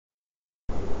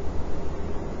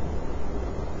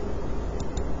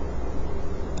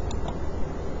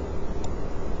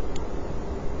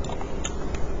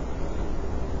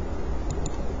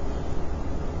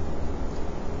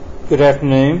Good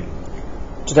afternoon.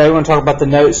 Today we're going to talk about the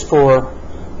notes for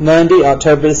Monday,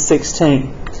 October the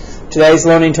 16th. Today's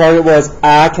learning target was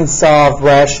I can solve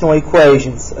rational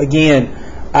equations. Again,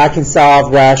 I can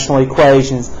solve rational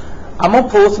equations. I'm going to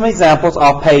pull some examples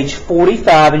off page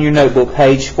 45 in your notebook.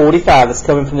 Page 45. That's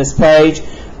coming from this page.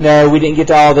 No, we didn't get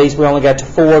to all these. We only got to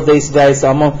 4 of these today. So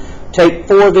I'm going to take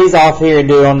 4 of these off here and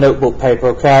do it on notebook paper,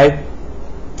 okay?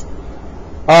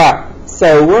 Alright.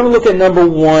 So we're going to look at number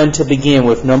 1 to begin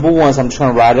with. Number 1, so I'm just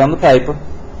going to write it on the paper.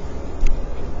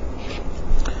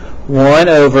 1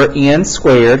 over n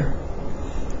squared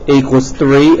equals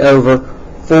 3 over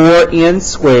 4n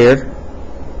squared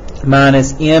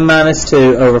minus n minus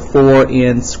 2 over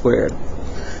 4n squared.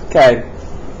 Okay.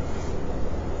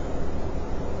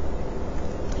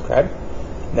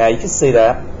 Now you can see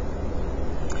that.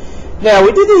 Now,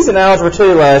 we did these in Algebra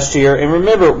 2 last year, and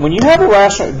remember, when you have a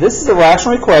rational, this is a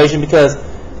rational equation because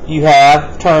you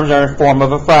have terms that are in the form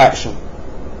of a fraction.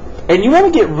 And you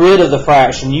want to get rid of the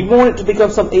fraction. You want it to become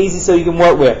something easy so you can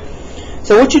work with.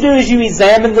 So what you do is you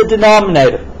examine the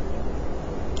denominator.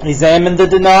 Examine the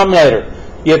denominator.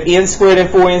 You have n squared and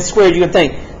 4n squared. You can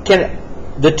think,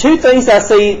 the two things I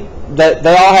see that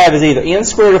they all have is either n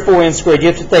squared or 4n squared. You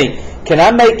have to think, can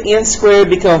I make n squared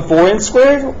become 4n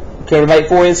squared? Can I make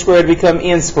 4n squared become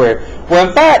n squared? Well,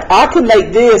 in fact, I can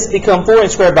make this become 4n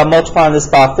squared by multiplying this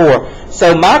by 4.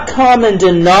 So my common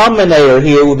denominator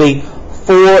here will be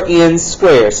 4n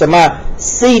squared. So my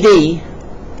CD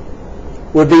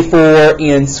would be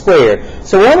 4n squared.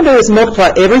 So what I'm going to do is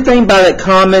multiply everything by that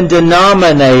common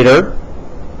denominator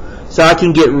so I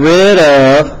can get rid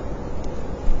of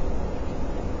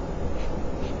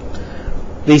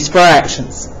these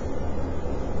fractions.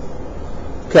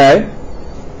 Okay?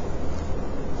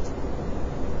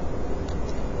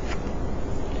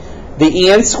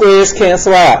 The n squares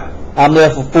cancel out. I'm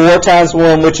left with 4 times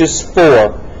 1, which is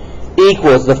 4,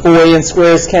 equals the 4n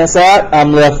squares cancel out.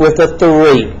 I'm left with a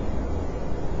 3.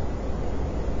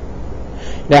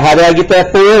 Now, how do I get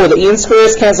that 4? Well, the n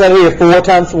squares cancel out here. 4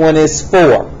 times 1 is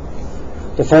 4.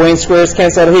 The 4n squares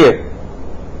cancel out here.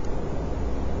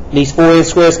 These 4n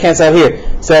squares cancel out here.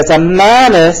 So that's a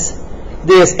minus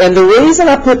this. And the reason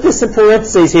I put this in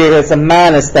parentheses here is a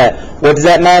minus that. What does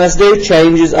that minus do?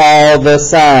 Changes all the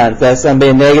signs. That's going to be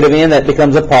a negative n. That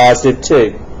becomes a positive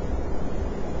 2.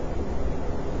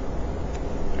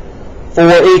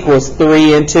 4 equals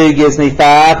 3 and 2 gives me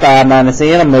 5. 5 minus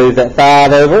n. I'll move that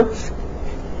 5 over.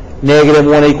 Negative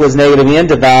 1 equals negative n.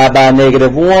 Divide by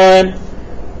negative 1.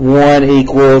 1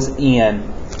 equals n.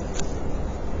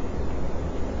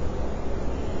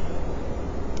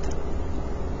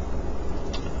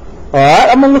 Alright,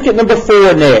 I'm going to look at number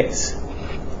 4 next.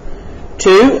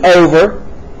 2 over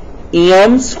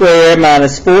m squared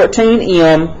minus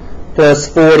 14m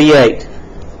plus 48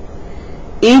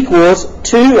 equals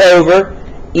 2 over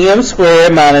m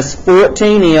squared minus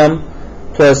 14m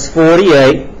plus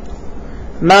 48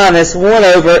 minus 1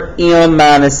 over m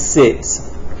minus 6.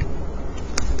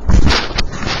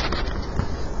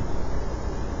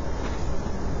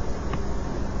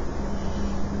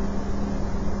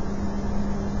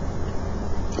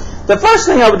 The first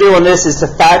thing I would do on this is to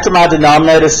factor my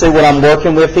denominator, see what I'm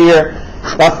working with here.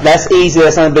 That's easy.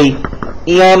 That's going to be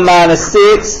m minus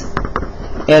 6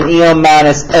 and m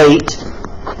minus 8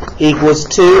 equals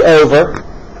 2 over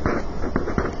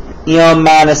m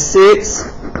minus 6,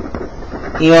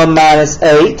 m minus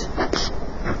 8.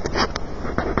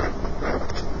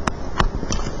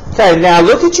 Okay, now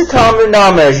look at your common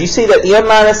denominators. You see that m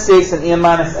minus 6 and m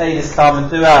minus 8 is common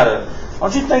throughout it. Why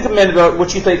don't you think a minute about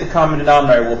what you think the common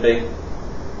denominator will be?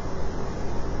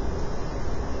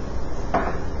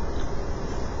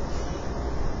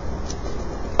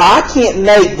 I can't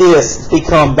make this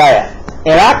become that.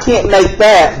 And I can't make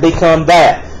that become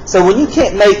that. So when you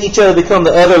can't make each other become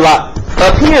the other, like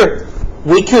up here,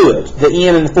 we could, the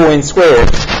n and the 4n squared.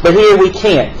 But here we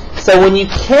can't. So when you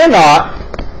cannot,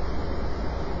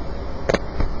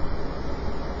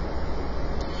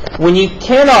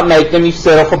 make them, you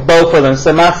settle for both of them.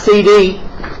 So my CD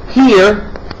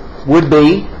here would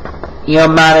be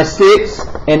m minus 6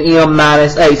 and m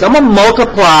minus 8. So I'm going to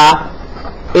multiply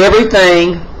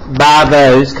everything by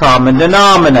those common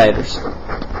denominators.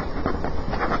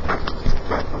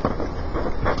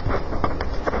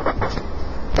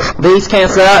 These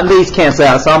cancel out and these cancel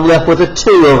out. So I'm left with a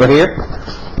 2 over here.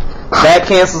 That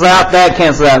cancels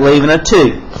out, leaving a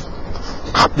 2.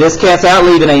 This cancels out,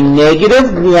 leaving a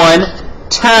negative 1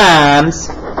 times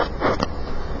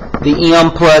the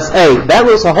m plus 8. That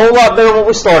looks a whole lot better than what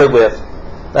we started with.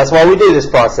 That's why we do this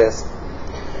process.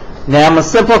 Now I'm going to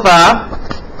simplify.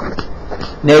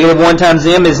 Negative 1 times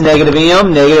m is negative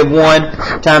m. Negative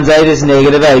 1 times 8 is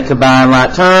negative 8. Combine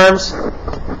like terms.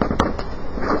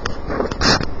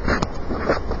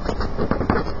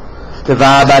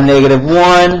 Divide by negative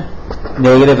 1.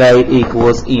 Negative 8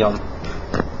 equals m.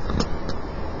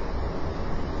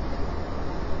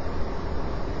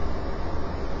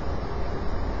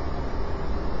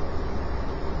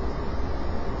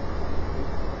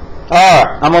 Alright,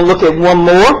 I'm going to look at one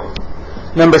more.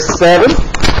 Number 7.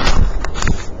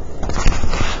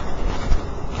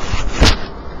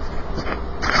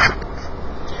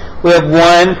 We have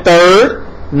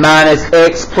 1/3 minus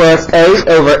x plus 8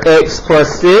 over x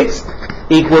plus 6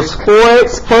 equals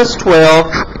 4x plus 12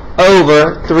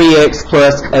 over 3x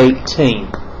plus 18.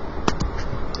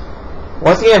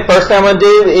 Once again, first thing I'm going to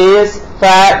do is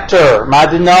factor my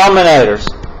denominators.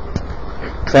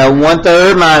 So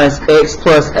 1/3 minus x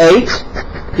plus 8.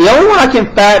 The only one I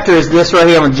can factor is this right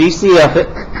here. I'm going to GCF it.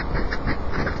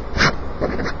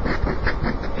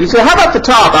 You say, how about the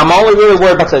top? I'm only really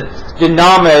worried about the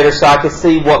denominator so I can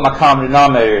see what my common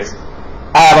denominator is.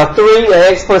 I have a 3, an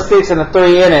x plus 6, and a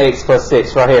 3 and an x plus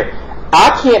 6 right here. I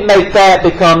can't make that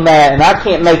become that, and I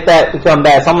can't make that become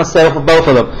that, so I'm going to settle for both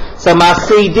of them. So my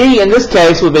CD in this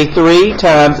case would be 3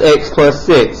 times x plus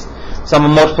 6. So I'm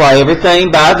going to multiply everything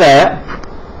by that.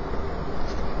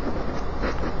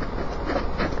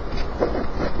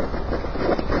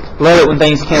 Love it when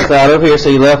things cancel out over here, so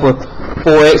you're left with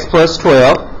 4x plus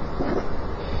 12.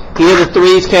 Here the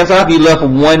 3's cancel out, you're left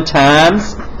with 1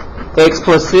 times x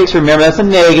plus 6. Remember, that's a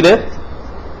negative.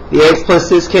 The x plus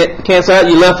 6 cancel out,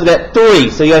 you're left with that 3.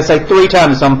 So you got to say 3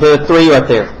 times, so I'm going to put a 3 right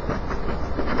there.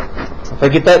 If I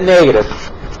get that negative.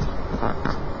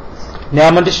 Now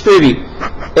I'm going to distribute.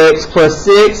 X plus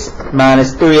 6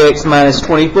 minus 3x minus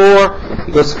 24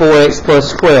 equals 4x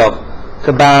plus 12.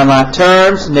 Combine like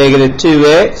terms, negative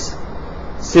 2x.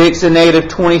 6 and negative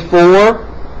 24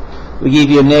 will give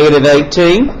you a negative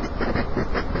 18.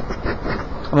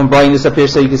 I'm going to bring this up here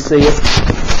so you can see it.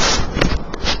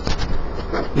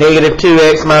 Negative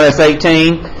 2x minus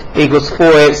 18 equals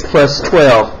 4x plus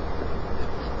 12.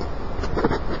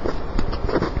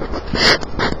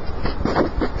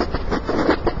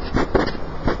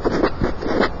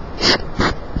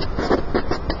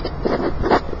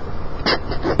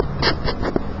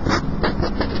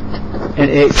 And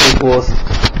x equals,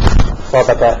 sorry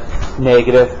about that,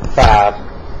 negative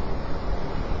 5.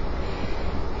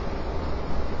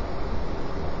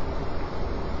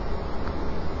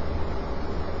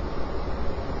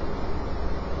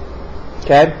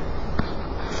 Okay?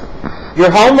 Your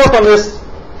homework on this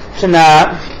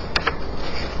tonight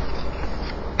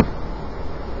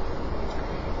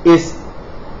is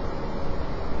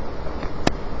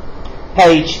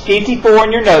page 54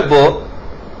 in your notebook,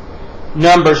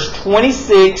 numbers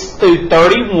 26 through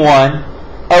 31,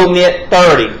 omit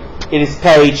 30. It is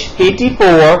page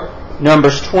 54,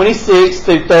 numbers 26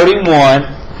 through 31,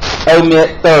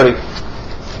 omit 30.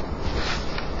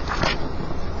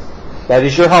 That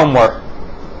is your homework.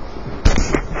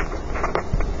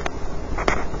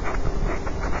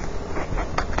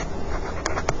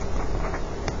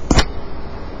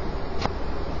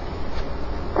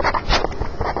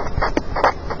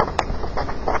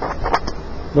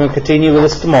 We're going to continue with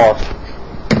this tomorrow.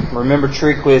 Remember,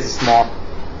 tree quiz is tomorrow.